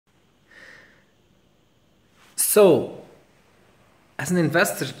So, as an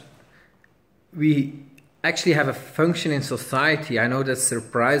investor, we actually have a function in society. I know that's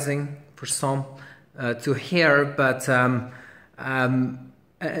surprising for some to hear, but and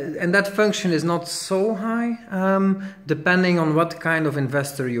that function is not so high, depending on what kind of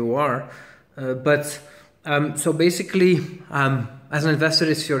investor you are. So basically, as an investor,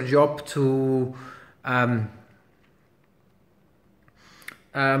 it's your job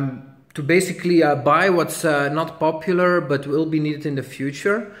to basically buy what's not popular but will be needed in the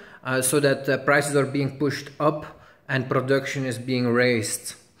future, so that prices are being pushed up and production is being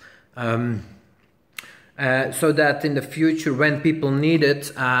raised, so that in the future, when people need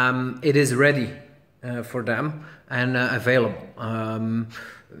it, it is ready for them and available.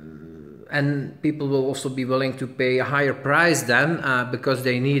 And people will also be willing to pay a higher price then because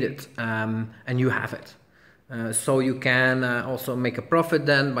they need it, and you have it. So you can also make a profit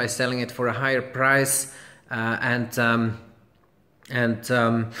then by selling it for a higher price, and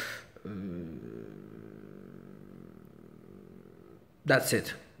that's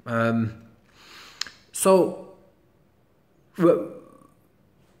it. So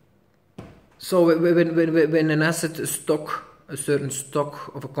when an asset, a stock, a certain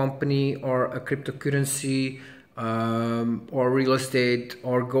stock of a company or a cryptocurrency or real estate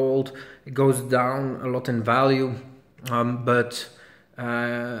or gold, it goes down a lot in value, but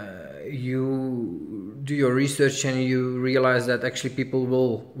you do your research and you realize that actually people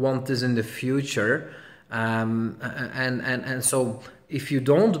will want this in the future, and so if you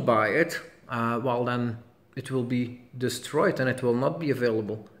don't buy it, well, then it will be destroyed and it will not be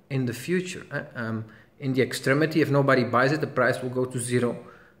available in the future. In the extremity, if nobody buys it, the price will go to zero,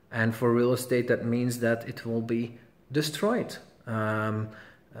 and for real estate that means that it will be destroyed.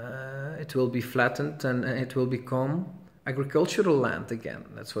 It will be flattened and it will become agricultural land again.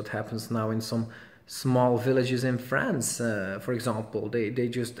 That's what happens now in some small villages in France, for example. They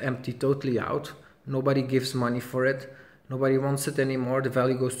just empty totally out. Nobody gives money for it. Nobody wants it anymore. The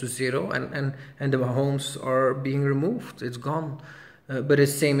value goes to zero, and the homes are being removed. It's gone. But the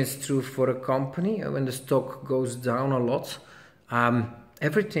same is true for a company. When the stock goes down a lot,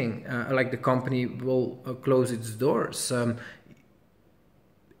 everything, like the company will close its doors.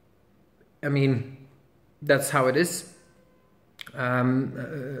 I mean, that's how it is.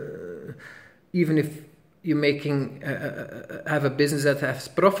 Even if you're making have a business that has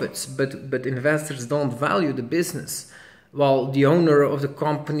profits, but investors don't value the business. Well, the owner of the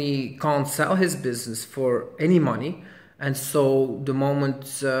company can't sell his business for any money, and so the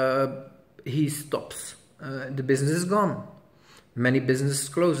moment he stops, the business is gone. Many businesses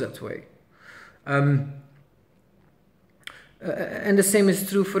close that way. And the same is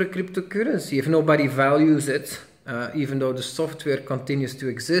true for a cryptocurrency. If nobody values it, even though the software continues to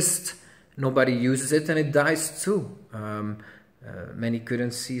exist, nobody uses it and it dies too. Many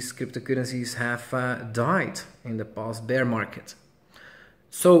currencies, cryptocurrencies, have died in the past bear market.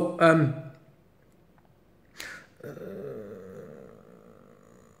 So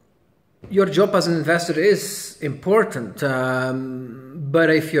your job as an investor is important, but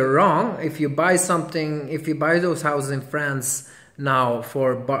if you're wrong, if you buy something, if you buy those houses in France now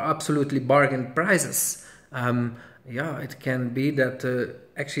for absolutely bargain prices, yeah, it can be that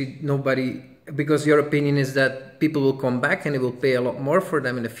actually nobody, because your opinion is that people will come back and they will pay a lot more for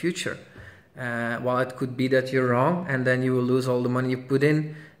them in the future. Well, it could be that you're wrong and then you will lose all the money you put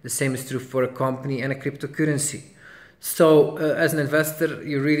in. The same is true for a company and a cryptocurrency. So as an investor,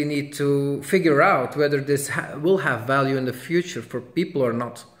 you really need to figure out whether this will have value in the future for people or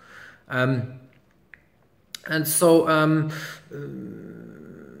not. But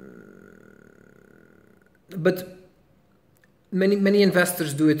many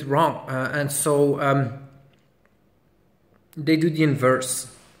investors do it wrong, and so they do the inverse.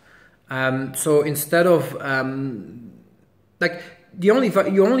 So instead of like you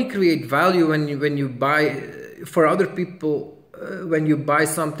only create value when you buy for other people, when you buy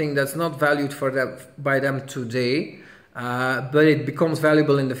something that's not valued by them today, but it becomes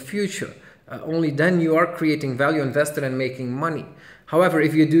valuable in the future. Only then you are creating value, investor, and making money. However,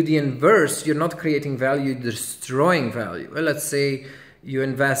 if you do the inverse, you're not creating value, you're destroying value. Well, let's say you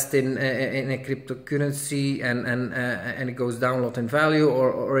invest in a cryptocurrency and it goes down a lot in value,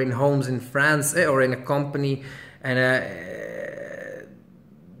 or in homes in France, or in a company, and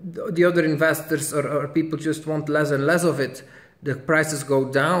the other investors or people just want less and less of it. The prices go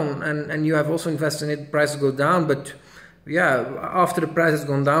down, and you have also invested in it, prices go down, but yeah, after the price has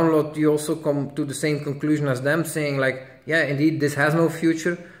gone down a lot, you also come to the same conclusion as them, saying like, yeah, indeed, this has no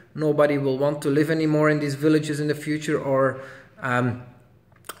future. Nobody will want to live anymore in these villages in the future, or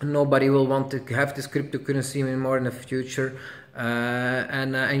nobody will want to have this cryptocurrency anymore in the future,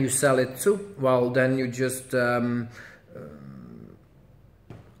 and you sell it too, well, then you just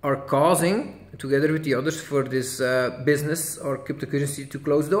are causing, together with the others, for this business or cryptocurrency to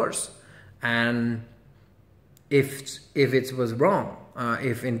close doors. And if it was wrong,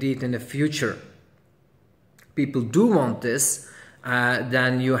 if indeed in the future people do want this,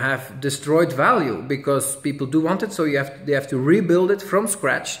 then you have destroyed value, because people do want it, so they have to rebuild it from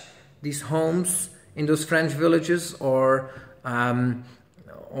scratch, these homes in those French villages, or that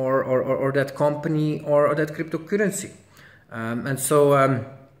company, or that cryptocurrency. And so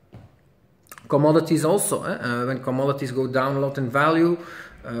commodities also, when commodities go down a lot in value,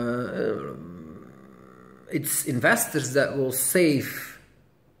 it's investors that will save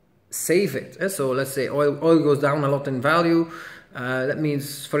it. So let's say oil goes down a lot in value. That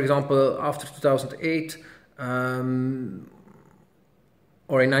means, for example, after 2008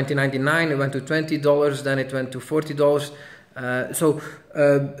 or in 1999, it went to $20, then it went to $40. So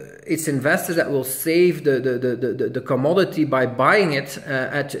it's investors that will save the commodity by buying it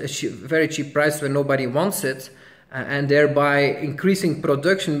at a very cheap price when nobody wants it, and thereby increasing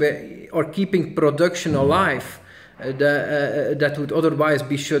production or keeping production alive that would otherwise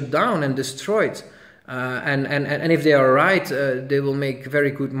be shut down and destroyed. And if they are right, they will make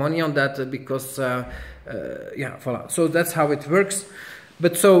very good money on that, because yeah, voila. So that's how it works.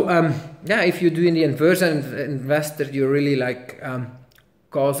 But so yeah, if you do in the inverse and investor, you're really like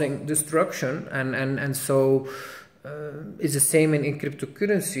causing destruction, and so it's the same in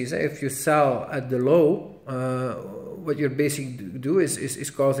cryptocurrencies. If you sell at the low, what you're basically do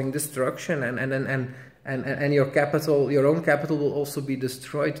is causing destruction, and your capital, your own capital, will also be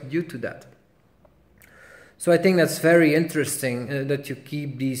destroyed due to that. So I think that's very interesting that you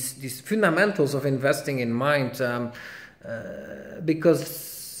keep these fundamentals of investing in mind,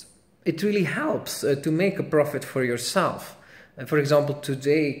 because it really helps to make a profit for yourself. For example,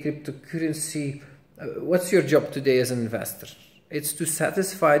 today, cryptocurrency, what's your job today as an investor? It's to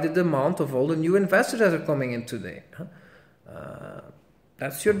satisfy the demand of all the new investors that are coming in today.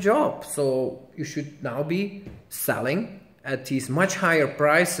 That's your job. So you should now be selling at these much higher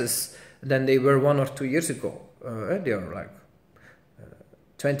prices than they were 1 or 2 years ago. They are like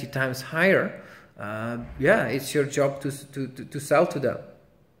 20 times higher. Yeah, it's your job to sell to them.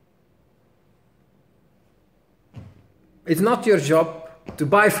 It's not your job to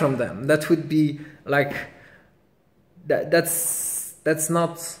buy from them. That would be like that's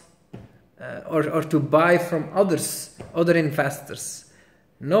not or to buy from other investors.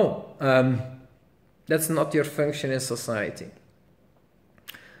 No, that's not your function in society.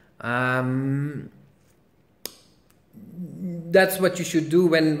 That's what you should do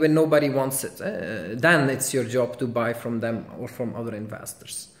when nobody wants it. Then it's your job to buy from them or from other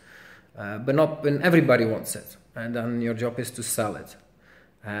investors, but not when everybody wants it. And then your job is to sell it.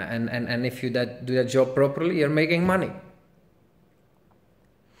 And if you do that job properly, you're making money.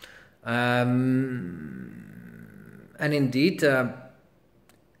 And indeed,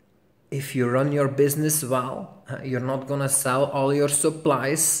 if you run your business well, you're not gonna sell all your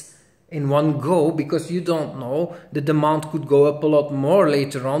supplies in one go, because you don't know, the demand could go up a lot more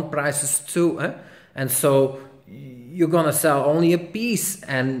later on, prices too, and so you're gonna sell only a piece,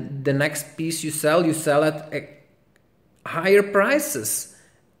 and the next piece you sell at higher prices,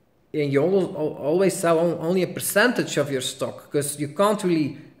 and you always sell only a percentage of your stock, because you can't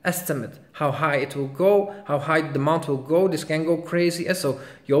really estimate how high it will go, how high the demand will go. This can go crazy, so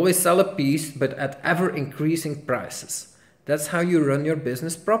you always sell a piece, but at ever increasing prices. That's how you run your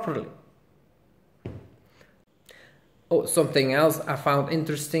business properly. Oh, something else I found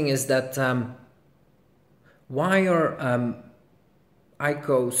interesting is that why are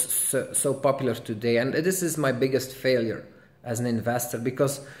ICOs so popular today? And this is my biggest failure as an investor,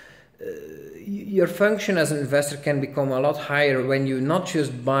 because your function as an investor can become a lot higher when you not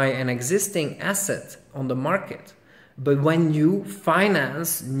just buy an existing asset on the market, but when you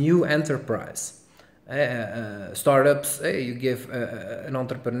finance new enterprise. Startups, you give an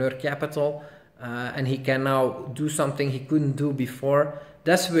entrepreneur capital, and he can now do something he couldn't do before.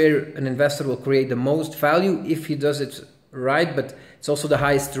 That's where an investor will create the most value if he does it right, but it's also the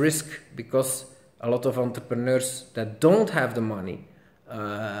highest risk, because a lot of entrepreneurs that don't have the money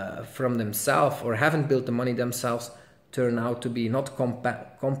from themselves or haven't built the money themselves turn out to be not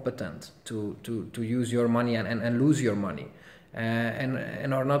competent to use your money and lose your money,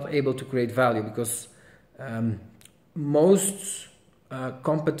 and are not able to create value, because most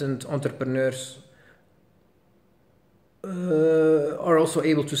competent entrepreneurs are also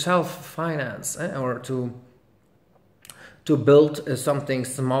able to self-finance or to to build something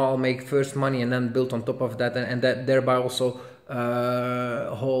small, make first money, and then build on top of that, and that thereby also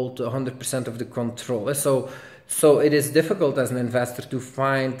hold 100% of the control. So it is difficult as an investor to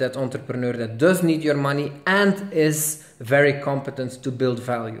find that entrepreneur that does need your money and is very competent to build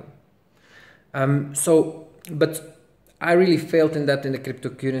value. But I really failed in that in the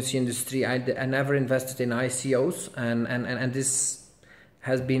cryptocurrency industry. I never invested in ICOs, and this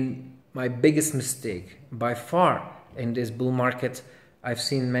has been my biggest mistake by far in this bull market. I've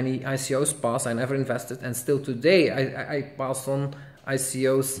seen many ICOs pass. I never invested, and still today I pass on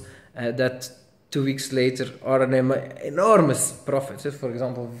ICOs that 2 weeks later are an enormous profit. So for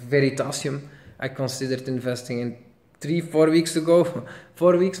example, Veritasium, I considered investing in 3-4 weeks ago,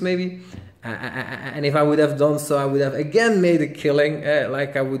 4 weeks maybe. And if I would have done so, I would have again made a killing,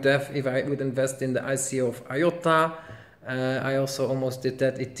 like I would have if I would invest in the ICO of IOTA. I also almost did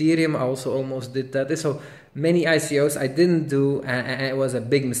that. Ethereum, I also almost did that. So many ICOs I didn't do, and it was a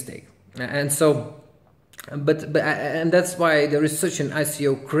big mistake. And so, and that's why there is such an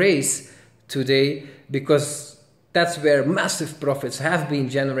ICO craze today, because that's where massive profits have been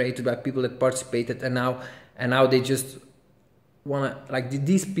generated by people that participated, and now they just wanna, like,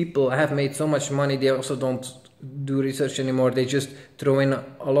 these people have made so much money, they also don't do research anymore. They just throw in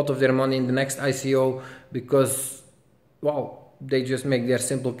a lot of their money in the next ICO because, well, they just make their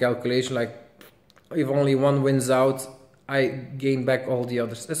simple calculation, like, if only one wins out, I gain back all the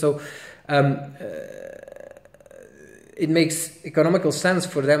others. So it makes economical sense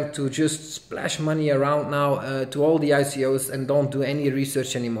for them to just splash money around now to all the ICOs and don't do any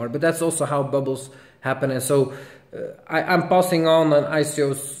research anymore. But that's also how bubbles happen. And so I'm passing on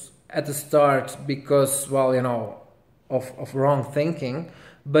ICOs at the start because, well, you know, of wrong thinking.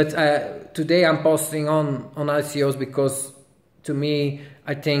 But today I'm passing on ICOs because, to me,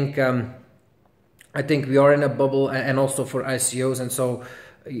 I think we are in a bubble, and also for ICOs. And so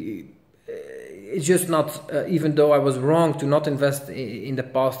it's just not, even though I was wrong to not invest in the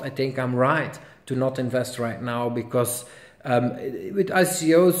past, I think I'm right to not invest right now, because with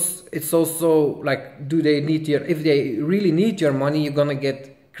ICOs, it's also like, do they need if they really need your money, you're gonna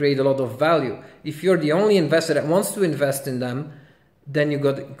create a lot of value. If you're the only investor that wants to invest in them, then you're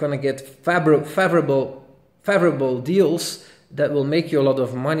gonna get favorable deals that will make you a lot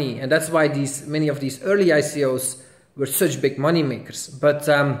of money. And that's why many of these early ICOs were such big money makers. But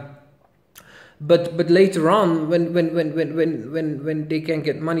later on, when they can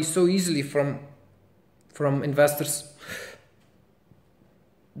get money so easily from investors,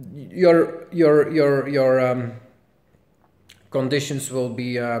 your conditions will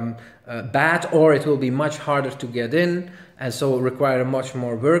be bad, or it will be much harder to get in, and so require much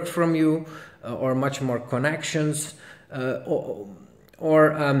more work from you, or much more connections, and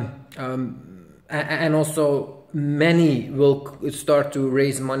also many will start to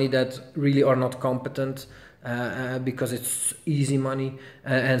raise money that really are not competent, because it's easy money,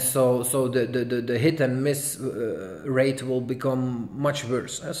 and so the hit and miss rate will become much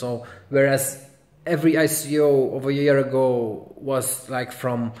worse. So whereas every ICO of a year ago was like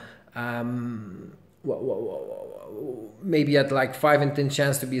from maybe at like 5 in 10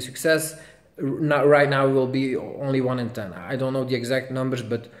 chance to be a success, right now it will be only 1 in 10. I don't know the exact numbers,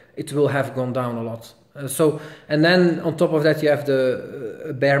 but it will have gone down a lot. And then on top of that, you have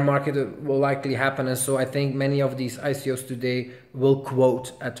the bear market that will likely happen, and so I think many of these ICOs today will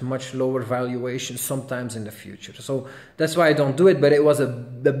quote at much lower valuations sometimes in the future. So that's why I don't do it, but it was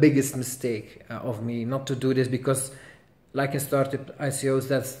the biggest mistake of me not to do this, because like in startup ICOs,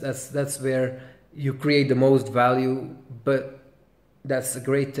 that's where you create the most value. But that's a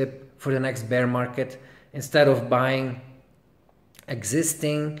great tip for the next bear market. Instead of buying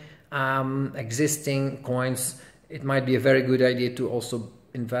existing coins, it might be a very good idea to also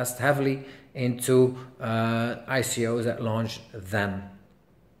invest heavily into ICOs that launch then.